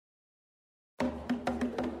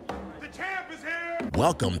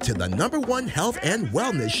Welcome to the #1 health and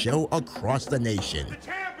wellness show across the nation. The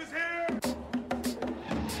champ is here! The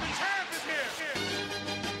champ is here!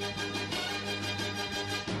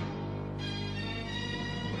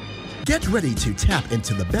 Get ready to tap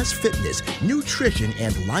into the best fitness, nutrition,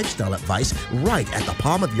 and lifestyle advice right at the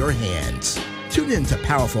palm of your hands. Tune in to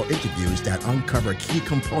powerful interviews that uncover key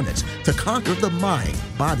components to conquer the mind,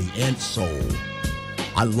 body, and soul.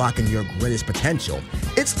 Unlocking your greatest potential.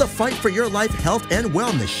 It's the Fight for Your Life Health and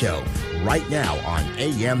Wellness Show, right now on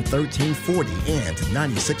AM 1340 and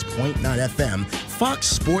 96.9 FM, Fox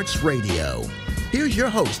Sports Radio. Here's your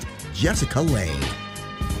host, Jessica Lane.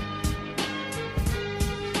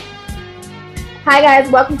 Hi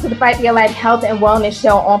guys, welcome to the Fight for Your Life Health and Wellness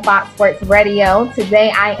Show on Fox Sports Radio.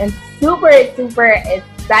 Today I am super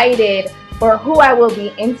excited for who I will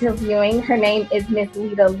be interviewing. Her name is Miss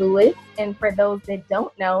Lita Lewis, and for those that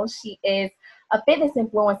don't know, she is a fitness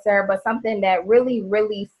influencer, but something that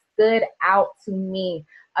really stood out to me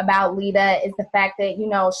about Lita is the fact that, you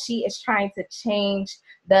know, she is trying to change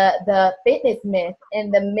the fitness myth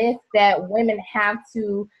and the myth that women have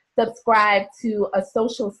to subscribe to a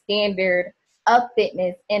social standard of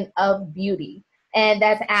fitness and of beauty. And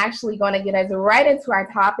that's actually going to get us right into our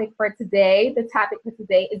topic for today. The topic for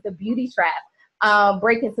today is the beauty trap,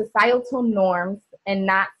 breaking societal norms and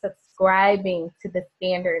not subscribing to the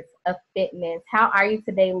standards of fitness. How are you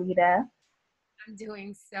today, Lita? I'm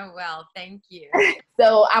doing so well, thank you.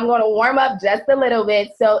 So I'm going to warm up just a little bit.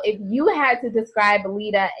 So if you had to describe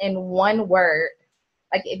Lita in one word,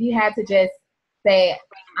 like if you had to just say,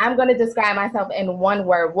 I'm going to describe myself in one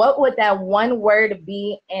word, what would that one word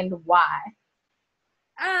be and why?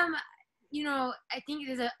 You know, I think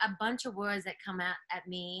there's a bunch of words that come out at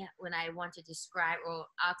me when I want to describe or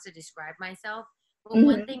ask to describe myself. But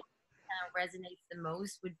one thing that resonates the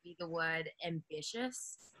most would be the word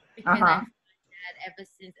ambitious. Because I've had that ever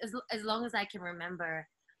since, as long as I can remember,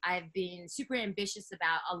 I've been super ambitious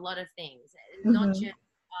about a lot of things. Not just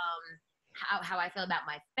how I feel about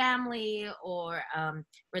my family or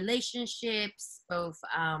relationships, both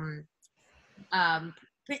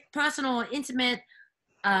personal and intimate,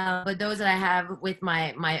 but those that I have with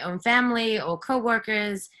my own family or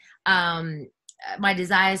coworkers, my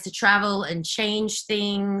desires to travel and change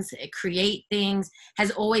things, create things,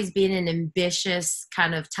 has always been an ambitious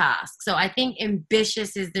kind of task. So I think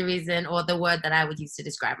ambitious is the reason or the word that I would use to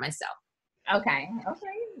describe myself. Okay.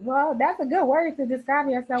 Well, that's a good word to describe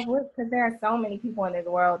yourself with, because there are so many people in this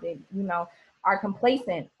world that, you know, are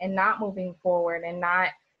complacent and not moving forward and not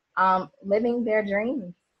living their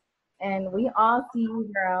dreams. And we all see you,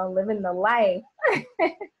 girl, living the life. I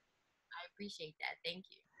appreciate that. Thank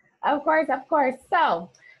you. Of course.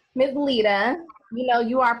 So, Ms. Lita, you know,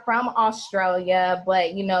 you are from Australia,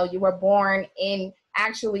 but, you know, you were born in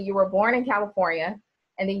California,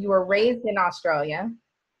 and then you were raised in Australia.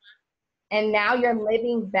 And now you're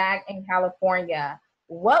living back in California.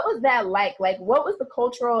 What was that like? Like, what was the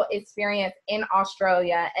cultural experience in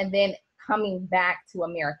Australia and then coming back to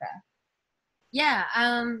America? Yeah,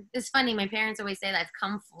 it's funny. My parents always say that I've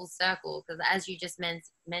come full circle because, as you just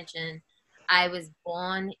mentioned, I was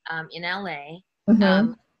born in LA,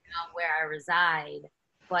 where I reside.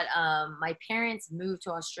 But my parents moved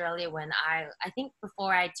to Australia when I think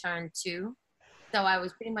before I turned 2. So I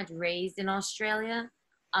was pretty much raised in Australia.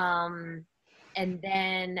 And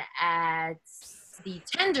then at the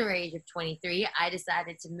tender age of 23, I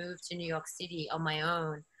decided to move to New York City on my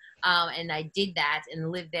own. And I did that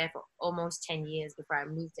and lived there for almost 10 years before I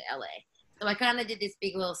moved to LA. So I kind of did this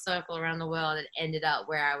big little circle around the world and ended up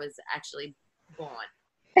where I was actually born.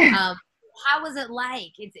 How was it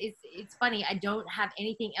like? It's funny. I don't have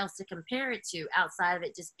anything else to compare it to outside of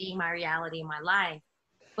it just being my reality in my life.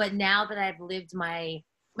 But now that I've lived my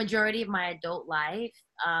majority of my adult life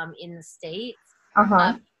in the States, in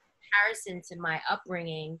comparison to my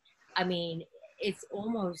upbringing, I mean, it's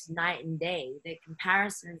almost night and day. The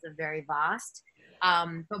comparisons are very vast,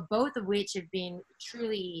 but both of which have been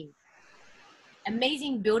truly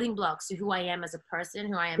amazing building blocks to who I am as a person,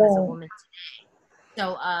 who I am as a woman today.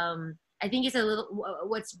 So I think it's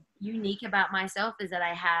what's unique about myself is that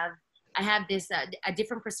I have this a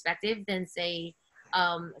different perspective than say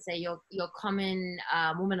your common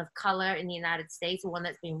woman of color in the United States, or one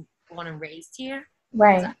that's been born and raised here.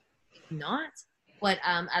 Right. Not. But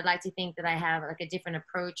I'd like to think that I have like a different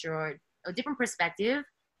approach or a different perspective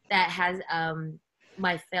that has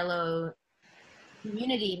my fellow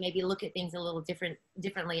community maybe look at things a little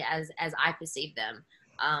differently as I perceive them.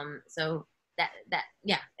 So that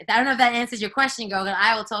yeah. I don't know if that answers your question, girl, but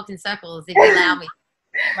I will talk in circles if you allow me.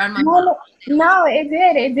 No, it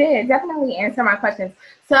did definitely answer my questions.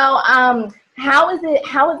 So How is it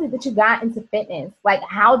that you got into fitness? Like,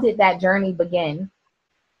 how did that journey begin?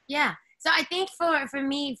 Yeah. So I think for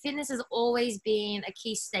me, fitness has always been a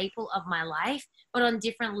key staple of my life, but on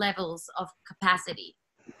different levels of capacity.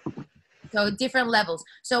 So different levels.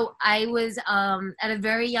 So I was at a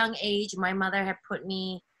very young age, my mother had put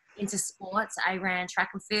me into sports. I ran track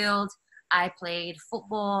and field. I played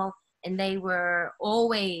football, and they were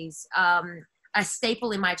always a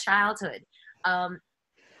staple in my childhood. Um,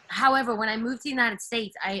 However, when I moved to the United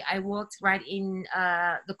States, I worked right in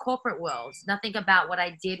the corporate world. Nothing about what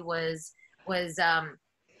I did was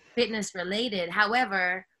fitness related.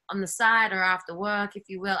 However, on the side or after work, if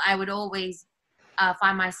you will, I would always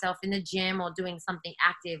find myself in the gym or doing something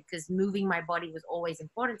active because moving my body was always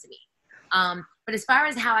important to me. But as far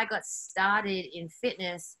as how I got started in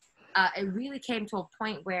fitness, it really came to a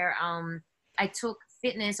point where I took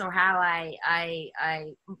fitness, or how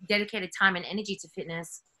I dedicated time and energy to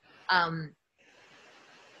fitness. Um,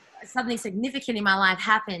 Something significant in my life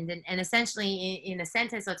happened, and essentially in a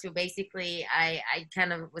sentence or two, basically I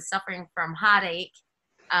kind of was suffering from heartache.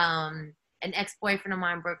 An ex-boyfriend of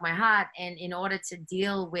mine broke my heart, and in order to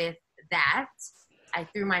deal with that, I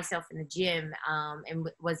threw myself in the gym, and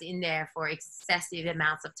was in there for excessive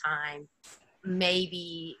amounts of time,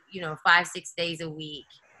 maybe 5-6 days a week,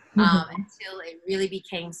 until it really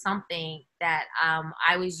became something that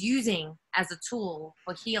I was using as a tool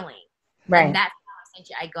for healing. And Right. that's how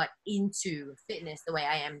essentially I got into fitness the way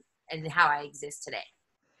I am and how I exist today.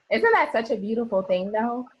 Isn't that such a beautiful thing,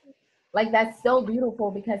 though? Like, that's so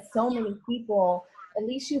beautiful because so many people, at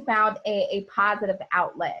least you found a positive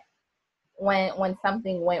outlet when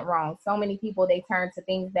something went wrong. So many people, they turn to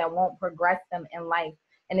things that won't progress them in life.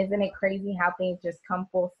 And isn't it crazy how things just come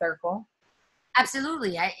full circle?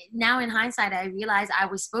 Absolutely. Now in hindsight, I realize I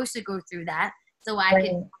was supposed to go through that so I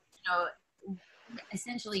could, Right.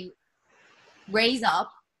 essentially raise up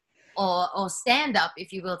or stand up,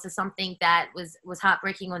 if you will, to something that was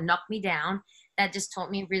heartbreaking or knocked me down. That just taught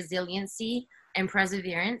me resiliency and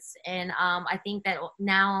perseverance. And I think that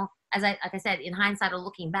now, like I said, in hindsight or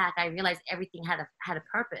looking back, I realized everything had a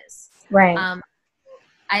purpose. Right.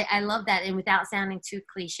 I love that. And without sounding too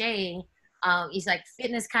cliche, it's like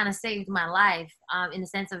fitness kind of saved my life, in the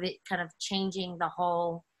sense of it kind of changing the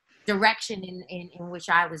whole direction in which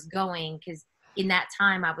I was going. Because in that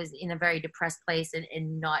time, I was in a very depressed place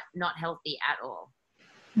and not healthy at all.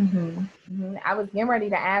 I was getting ready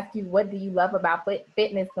to ask you, what do you love about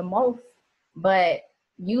fitness the most? But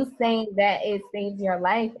you saying that it saves your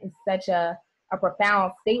life is such a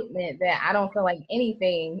profound statement that I don't feel like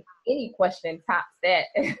any question tops that.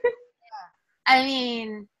 I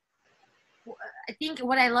mean, I think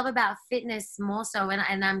what I love about fitness more so,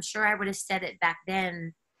 and I'm sure I would have said it back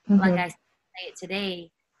then, like I say it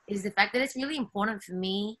today, is the fact that it's really important for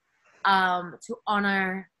me to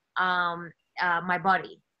honor my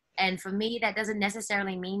body. And for me, that doesn't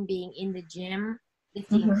necessarily mean being in the gym,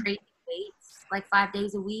 lifting crazy weights like 5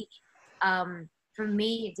 days a week. For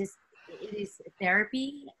me, it is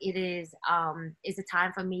therapy. It's a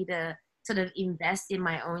time for me to sort of invest in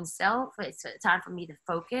my own self. It's a time for me to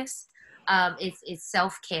focus. It's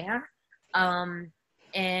self-care.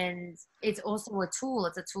 And it's also a tool.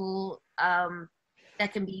 It's a tool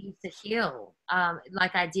that can be used to heal,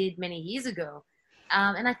 like I did many years ago.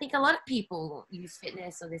 And I think a lot of people use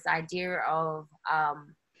fitness or this idea of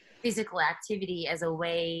physical activity as a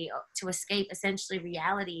way to escape essentially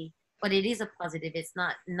reality, but it is a positive. It's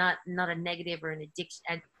not a negative or a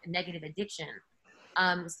negative addiction.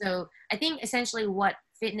 So I think essentially what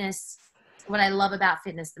I love about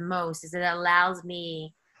fitness the most is that it allows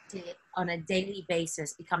me to, on a daily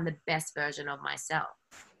basis, become the best version of myself.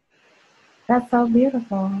 That's so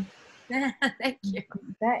beautiful. Thank you.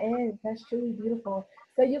 That's truly beautiful.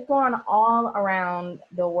 So you've gone all around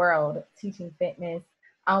the world teaching fitness.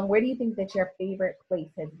 Where do you think that your favorite place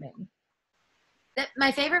has been?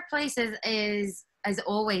 My favorite place has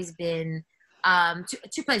always been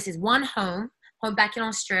two places. One, home back in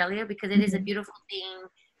Australia, because it is a beautiful thing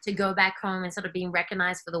to go back home and sort of being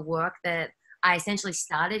recognized for the work that I essentially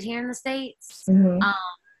started here in the States.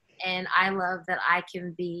 And I love that I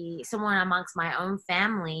can be someone amongst my own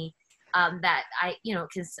family, that I, can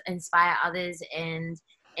inspire others and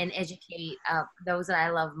educate those that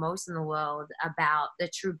I love most in the world about the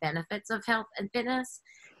true benefits of health and fitness.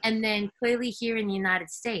 And then clearly here in the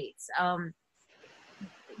United States,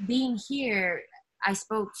 being here, I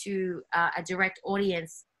spoke to a direct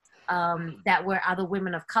audience that were other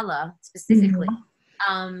women of color specifically,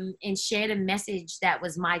 and shared a message that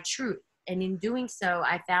was my truth. And in doing so,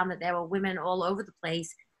 I found that there were women all over the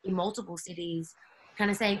place in multiple cities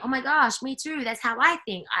kind of saying, oh my gosh, me too. That's how I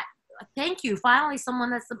think. thank you. Finally, someone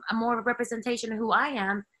that's a more of a representation of who I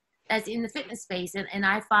am that's in the fitness space. And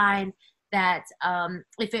I find that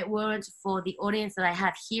if it weren't for the audience that I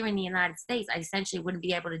have here in the United States, I essentially wouldn't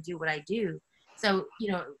be able to do what I do. So,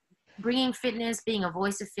 bringing fitness, being a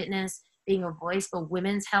voice of fitness, being a voice for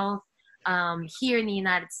women's health here in the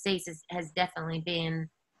United States has definitely been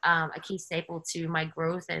a key staple to my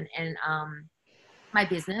growth and my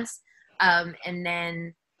business. And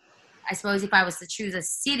then I suppose if I was to choose a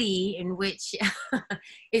city in which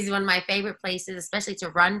is one of my favorite places, especially to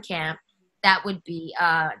run camp, that would be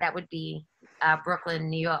Brooklyn,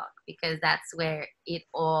 New York, because that's where it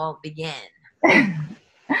all began.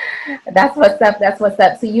 That's what's up. That's what's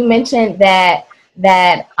up. So you mentioned that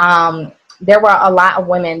there were a lot of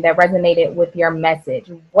women that resonated with your message.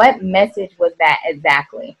 What message was that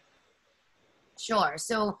exactly? Sure.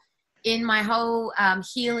 So in my whole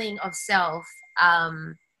healing of self,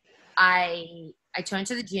 I turned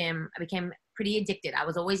to the gym. I became pretty addicted. I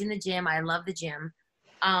was always in the gym. I love the gym.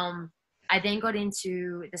 I then got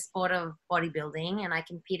into the sport of bodybuilding, and I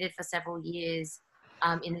competed for several years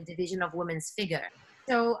in the division of women's figure.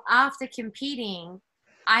 So after competing,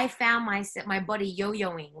 I found my body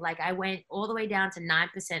yo-yoing. Like I went all the way down to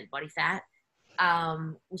 9% body fat,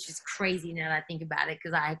 which is crazy now that I think about it,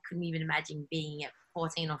 because I couldn't even imagine being at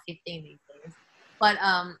 14 or 15 these days. But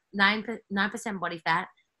 9% body fat.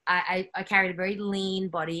 I carried a very lean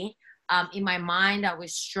body. In my mind, I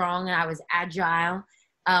was strong and I was agile.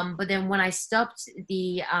 But then when I stopped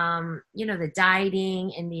the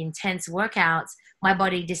dieting and the intense workouts, my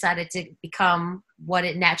body decided to become what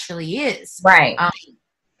it naturally is. Right.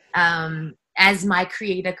 As my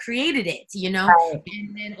creator created it, Right.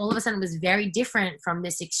 And then all of a sudden it was very different from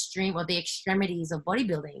this extreme or the extremities of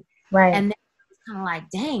bodybuilding. Right. And then it was kind of like,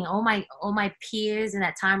 dang, all my peers in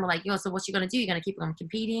that time were like, yo, so what you going to do? You're going to keep on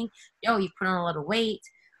competing? Yo, you put on a lot of weight.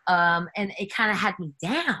 And it kind of had me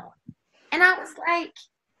down. And I was like,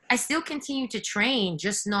 I still continue to train,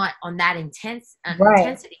 just not on that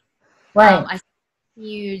intensity. Right. I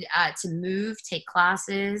continued to move, take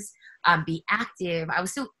classes, be active. I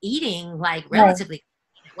was still eating like relatively.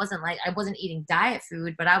 It wasn't like I wasn't eating diet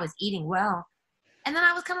food, but I was eating well. And then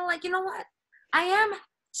I was kind of like, you know what? I am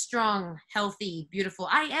strong, healthy, beautiful.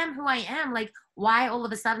 I am who I am. Like, why all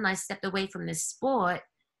of a sudden I stepped away from this sport?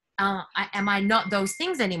 Am I not those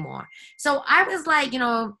things anymore? So I was like,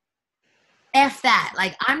 F that.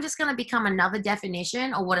 Like, I'm just going to become another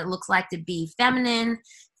definition of what it looks like to be feminine,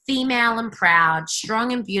 female and proud,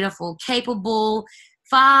 strong and beautiful, capable,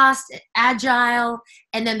 fast, agile.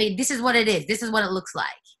 And then this is what it is. This is what it looks like.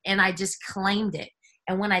 And I just claimed it.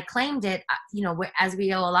 And when I claimed it, as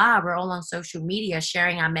we all are, we're all on social media,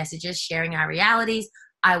 sharing our messages, sharing our realities.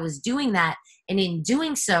 I was doing that. And in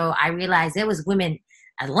doing so, I realized there was women,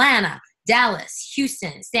 Atlanta, Dallas,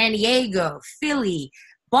 Houston, San Diego, Philly,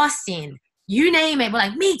 Boston, you name it. We're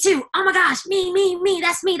like, me too. Oh my gosh, me.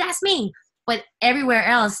 That's me. But everywhere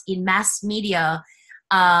else in mass media,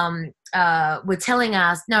 were telling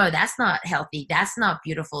us, no, that's not healthy. That's not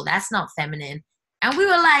beautiful. That's not feminine. And we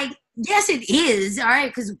were like, yes, it is. All right.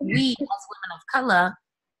 Because we, as women of color,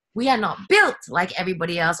 we are not built like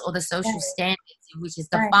everybody else or the social standards, which is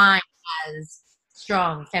defined as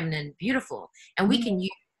strong, feminine, beautiful. And we can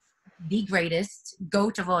use the greatest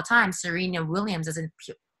GOAT of all time, Serena Williams, as a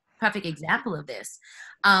perfect example of this.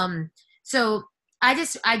 So I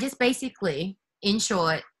just basically, in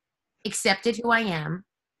short, accepted who I am.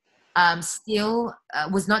 Still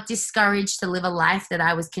was not discouraged to live a life that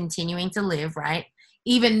I was continuing to live, right?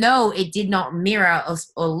 Even though it did not mirror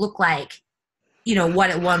or look like, what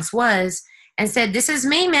it once was, and said, this is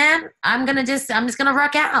me, man. I'm just gonna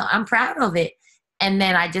rock out. I'm proud of it. And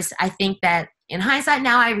then I think that in hindsight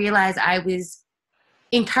now, I realize I was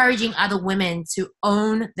encouraging other women to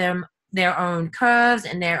own their own curves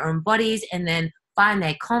and their own bodies, and then find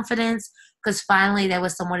their confidence, because finally there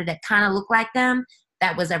was somebody that kind of looked like them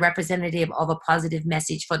that was a representative of a positive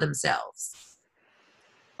message for themselves.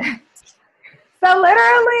 So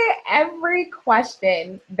literally every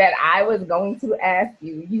question that I was going to ask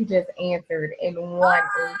you, you just answered in one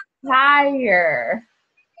entire.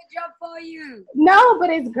 Good job for you. No, but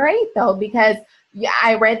it's great though, because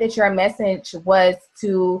I read that your message was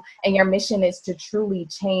and your mission is to truly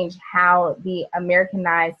change how the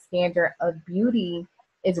Americanized standard of beauty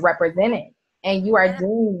is represented. And you are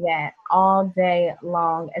doing that all day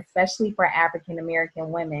long, especially for African American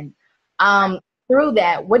women. Through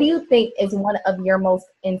that, what do you think is one of your most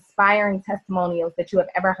inspiring testimonials that you have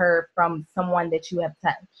ever heard from someone that you have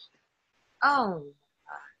touched? Oh,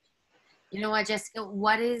 you know what, Jessica?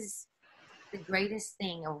 What is the greatest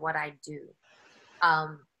thing of what I do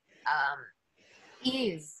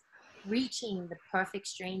is reaching the perfect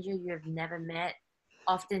stranger you have never met.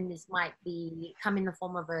 Often this might come in the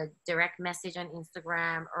form of a direct message on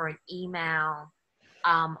Instagram or an email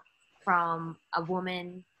from a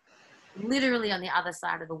woman literally on the other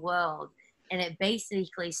side of the world. And it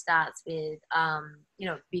basically starts with,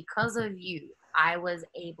 because of you, I was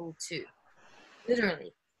able to,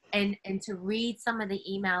 literally. And to read some of the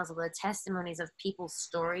emails or the testimonies of people's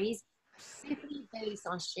stories simply based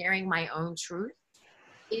on sharing my own truth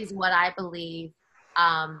is what I believe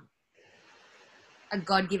a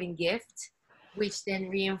God-given gift, which then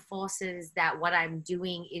reinforces that what I'm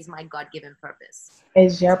doing is my God-given purpose.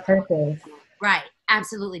 Is your purpose. Right.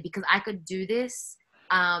 Absolutely. Because I could do this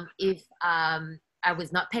if I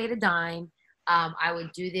was not paid a dime. I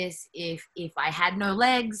would do this if I had no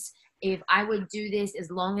legs. If I would do this as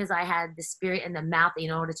long as I had the spirit and the mouth in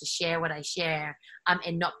order to share what I share,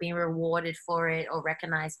 and not being rewarded for it or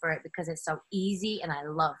recognized for it, because it's so easy and I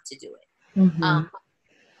love to do it. Mm-hmm.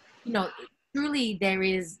 Truly there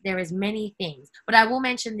is many things, but I will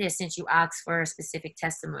mention this since you asked for a specific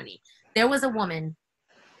testimony. There was a woman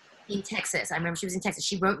in Texas. I remember she was in Texas.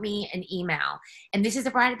 She wrote me an email, and this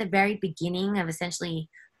is right at the very beginning of essentially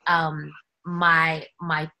my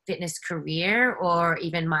fitness career, or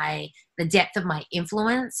even the depth of my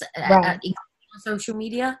influence Right. on social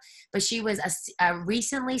media. But she was a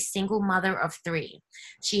recently single mother of 3.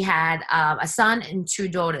 She had a son and 2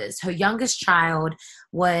 daughters. Her youngest child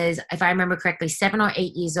was, if I remember correctly, 7 or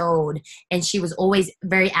 8 years old, and she was always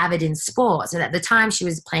very avid in sports. And at the time, she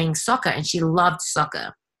was playing soccer, and she loved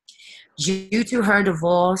soccer. Due to her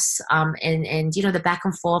divorce, and the back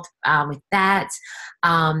and forth with that,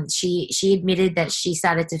 she admitted that she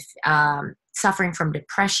started to suffering from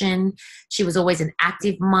depression. She was always an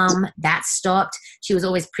active mom. That stopped. She was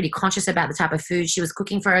always pretty conscious about the type of food she was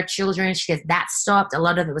cooking for her children. She said that stopped. A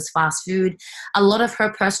lot of it was fast food. A lot of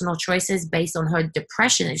her personal choices based on her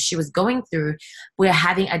depression that she was going through were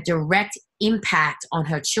having a direct impact on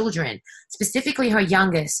her children, specifically her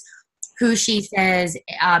youngest, who she says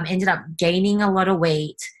ended up gaining a lot of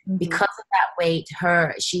weight. Mm-hmm. Because of that weight,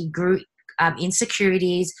 she grew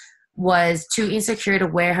insecurities, was too insecure to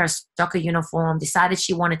wear her soccer uniform, decided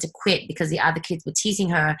she wanted to quit because the other kids were teasing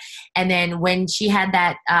her. And then when she had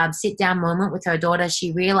that sit-down moment with her daughter,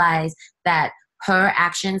 she realized that her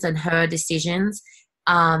actions and her decisions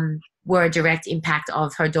were a direct impact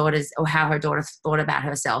of her daughter's, or how her daughter thought about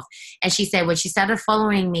herself. And she said when she started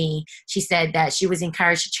following me, she said that she was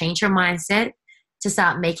encouraged to change her mindset, to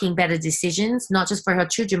start making better decisions, not just for her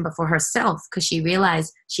children, but for herself, because she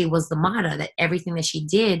realized she was the martyr, that everything that she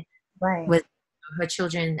did was her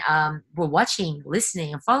children were watching,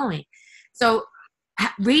 listening, and following. So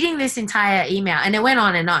reading this entire email, and it went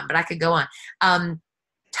on, but I could go on,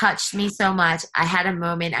 touched me so much. I had a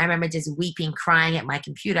moment. I remember just weeping, crying at my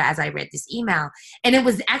computer as I read this email. And it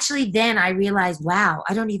was actually then I realized, wow,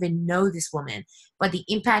 I don't even know this woman, but the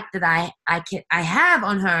impact that I have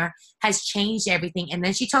on her has changed everything. And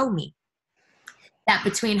then she told me that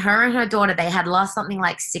between her and her daughter, they had lost something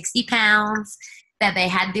like 60 pounds, that they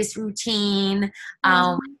had this routine.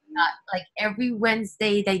 Like every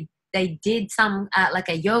Wednesday, they did some like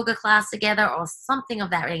a yoga class together or something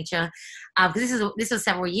of that nature. Because this was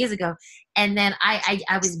several years ago. And then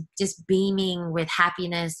I was just beaming with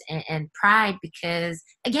happiness and pride, because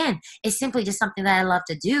again, it's simply just something that I love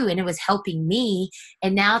to do, and it was helping me.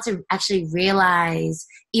 And now to actually realize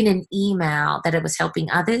in an email that it was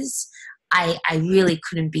helping others, I really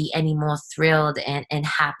couldn't be any more thrilled and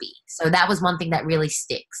happy. So that was one thing that really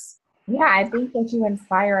sticks. Yeah, I think that you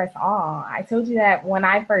inspire us all. I told you that when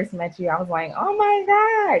I first met you, I was like, oh my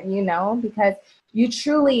God, because you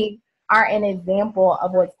truly are an example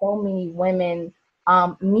of what so many women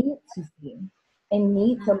need to see and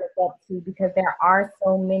need to look up to, because there are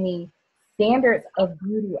so many standards of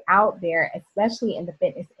beauty out there, especially in the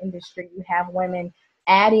fitness industry. You have women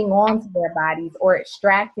adding on to their bodies or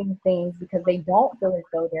extracting things because they don't feel as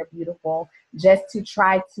though they're beautiful, just to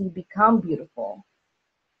try to become beautiful.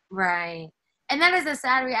 Right. And that is a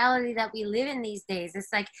sad reality that we live in these days.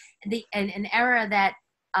 It's like an era that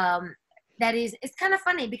it's kind of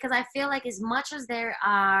funny, because I feel like as much as there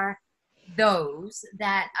are those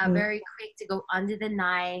that are very quick to go under the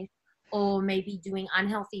knife, or maybe doing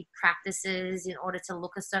unhealthy practices in order to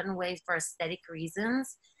look a certain way for aesthetic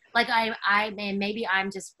reasons, like maybe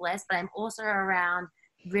I'm just blessed, but I'm also around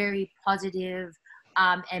very positive,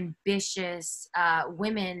 ambitious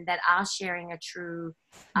women that are sharing a true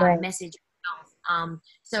message.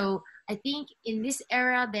 So I think in this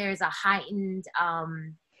era, there's a heightened,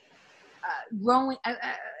 growing, a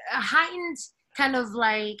heightened kind of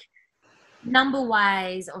like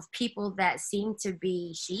number-wise of people that seem to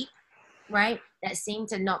be sheep right? That seem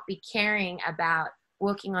to not be caring about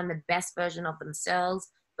working on the best version of themselves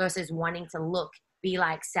versus wanting to look, be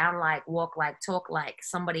like, sound like, walk like, talk like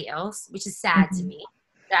somebody else, which is sad to me.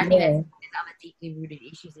 So I think Yeah. there's other deeply rooted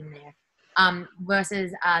issues in there.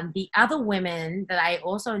 Versus the other women that I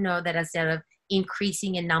also know that are sort of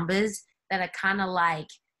increasing in numbers that are kind of like,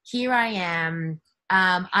 here I am,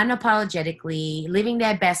 unapologetically living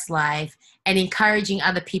their best life and encouraging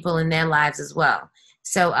other people in their lives as well.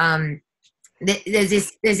 So there's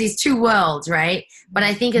these two worlds, right? But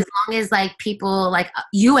I think as long as like people like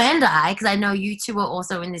you and I, because I know you two are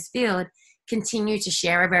also in this field, continue to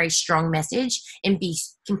share a very strong message and be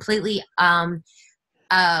completely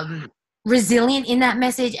resilient in that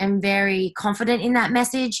message and very confident in that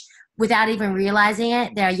message without even realizing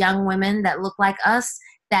it, there are young women that look like us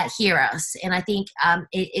that hear us. And I think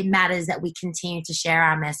it matters that we continue to share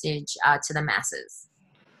our message to the masses.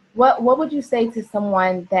 What would you say to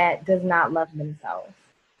someone that does not love themselves?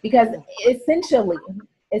 Because essentially,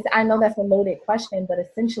 I know that's a loaded question, but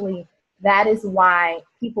essentially that is why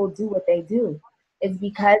people do what they do. It's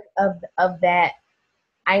because of that.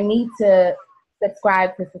 I need to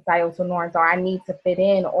subscribe to societal norms, or I need to fit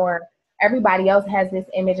in, or everybody else has this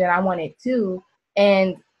image and I want it too.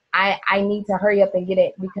 And I need to hurry up and get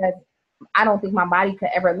it because I don't think my body could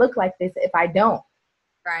ever look like this if I don't.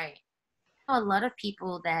 Right. A lot of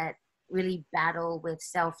people that really battle with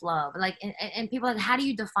self-love, like, and people are like, how do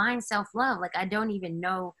you define self-love? Like, I don't even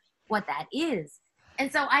know what that is.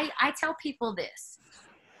 And so I tell people this.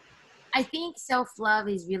 I think self-love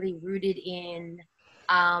is really rooted in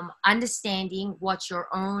understanding what your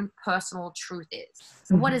own personal truth is.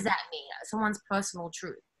 So what does that mean? Someone's personal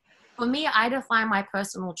truth. For me, I define my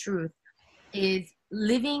personal truth is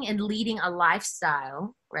living and leading a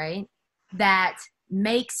lifestyle, right, that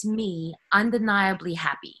makes me undeniably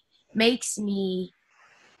happy, makes me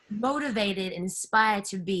motivated and inspired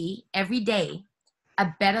to be every day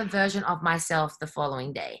a better version of myself the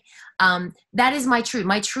following day. That is my truth.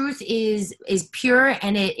 My truth is pure,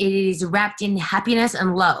 and it is wrapped in happiness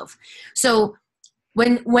and love. So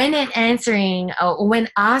when answering or when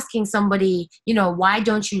asking somebody, you know, why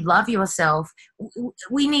don't you love yourself,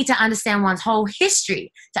 we need to understand one's whole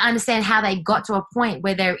history to understand how they got to a point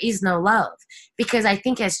where there is no love. Because I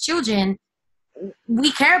think as children,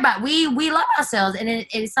 we care about, we love ourselves, and it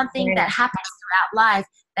is something that happens throughout life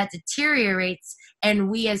that deteriorates, and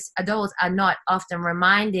we as adults are not often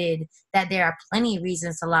reminded that there are plenty of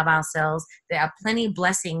reasons to love ourselves. There are plenty of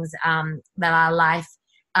blessings that our life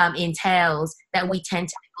entails that we tend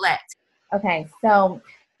to neglect. Okay, so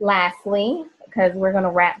lastly, because we're going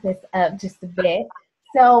to wrap this up just a bit.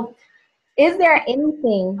 So is there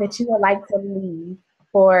anything that you would like to leave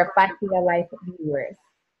for Fight for Your Life viewers?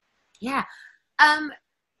 Yeah.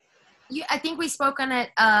 I think we spoke on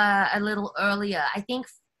it a little earlier. I think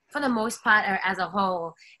for the most part, or as a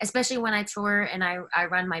whole, especially when I tour and I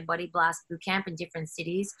run my Body Blast boot camp in different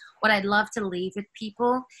cities, what I'd love to leave with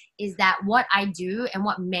people is that what I do and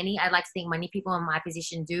what I'd like to think many people in my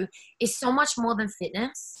position do is so much more than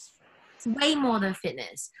fitness. It's way more than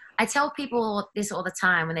fitness. I tell people this all the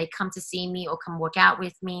time when they come to see me or come work out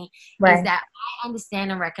with me, is that I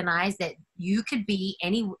understand and recognize that you could be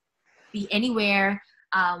anywhere,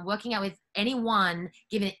 working out with anyone,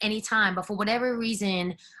 given any time, but for whatever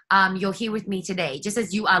reason, you're here with me today, just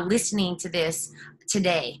as you are listening to this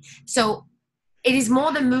today. So it is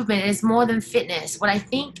more than movement. It is more than fitness. What I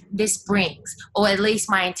think this brings, or at least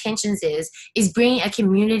my intentions is bringing a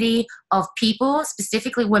community of people,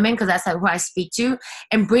 specifically women, because that's who I speak to,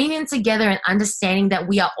 and bringing them together and understanding that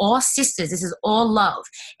we are all sisters. This is all love.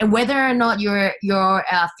 And whether or not you're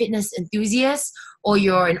a fitness enthusiast, or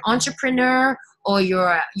you're an entrepreneur, or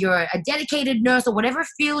you're a dedicated nurse, or whatever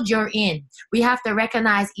field you're in, we have to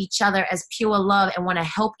recognize each other as pure love and want to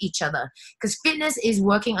help each other. Because fitness is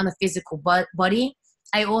working on the physical body.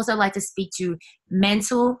 I also like to speak to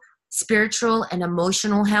mental, spiritual, and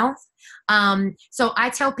emotional health. So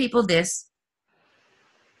I tell people this: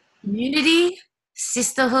 community,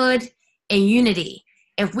 sisterhood, and unity.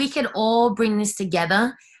 If we could all bring this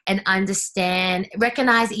together and understand,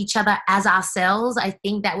 recognize each other as ourselves, I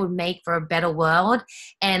think that would make for a better world.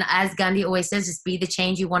 And as Gandhi always says, just be the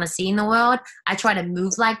change you want to see in the world. I try to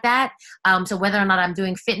move like that. So whether or not I'm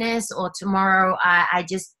doing fitness, or tomorrow I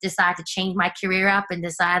just decide to change my career up and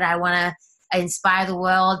decide I want to inspire the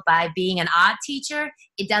world by being an art teacher,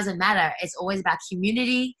 it doesn't matter. It's always about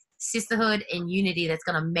community, sisterhood, and unity that's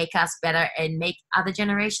going to make us better and make other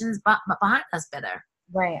generations behind us better.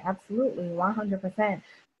 Right, absolutely, 100%.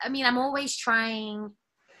 I mean, I'm always trying.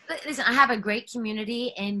 Listen, I have a great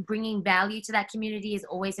community, and bringing value to that community is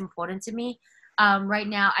always important to me. Right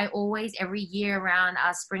now, I always, every year around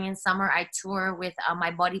spring and summer, I tour with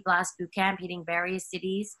my Body Blast Bootcamp, hitting various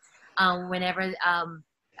cities. Whenever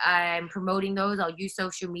I'm promoting those, I'll use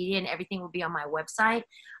social media, and everything will be on my website.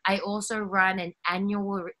 I also run an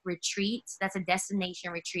annual retreat. That's a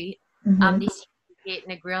destination retreat. This year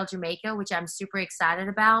in Negril, Jamaica, which I'm super excited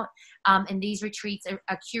about. And these retreats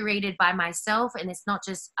are curated by myself, and it's not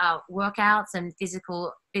just workouts and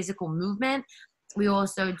physical movement. We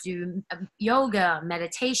also do yoga,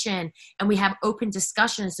 meditation, and we have open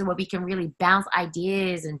discussions so where we can really bounce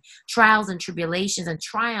ideas and trials and tribulations and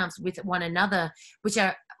triumphs with one another, which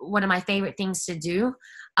are one of my favorite things to do.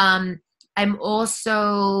 I'm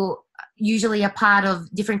also usually a part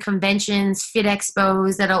of different conventions, fit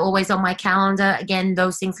expos that are always on my calendar. Again,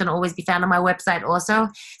 those things can always be found on my website also.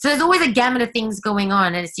 So there's always a gamut of things going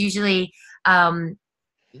on, and it's usually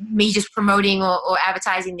me just promoting or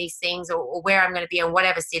advertising these things or where I'm going to be in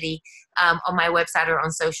whatever city on my website or on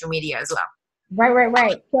social media as well.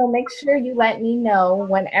 Right. So make sure you let me know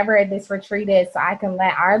whenever this retreat is so I can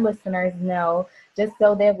let our listeners know, just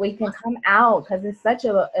so that we can come out, because it's such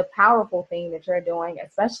a powerful thing that you're doing,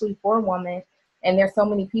 especially for women. And there's so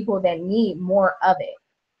many people that need more of it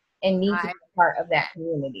and need to be part of that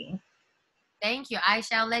community. Thank you. I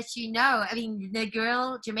shall let you know. I mean,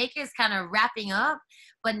 Negril, Jamaica is kind of wrapping up,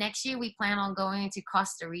 but next year we plan on going to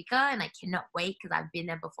Costa Rica, and I cannot wait because I've been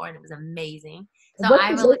there before and it was amazing. So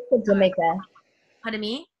what's the dates of Jamaica? Pardon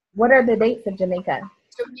me? What are the dates of Jamaica?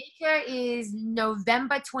 Jamaica is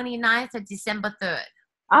November 29th to December 3rd.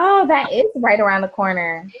 Oh, that is right around the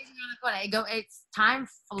corner. It is around the corner. It's time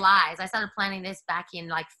flies. I started planning this back in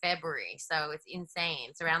like February, so it's insane.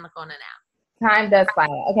 It's around the corner now. Time does fly.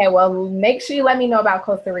 Okay, well, make sure you let me know about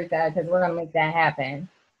Costa Rica because we're going to make that happen.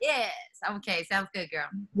 Yes. Okay. Sounds good, girl.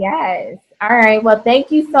 Yes. All right. Well,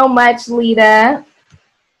 thank you so much, Lita.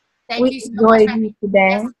 Thank you so much. Enjoyed you today.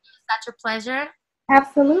 Yes, such a pleasure.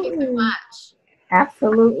 Absolutely. Thank you so much.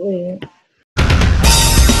 Absolutely.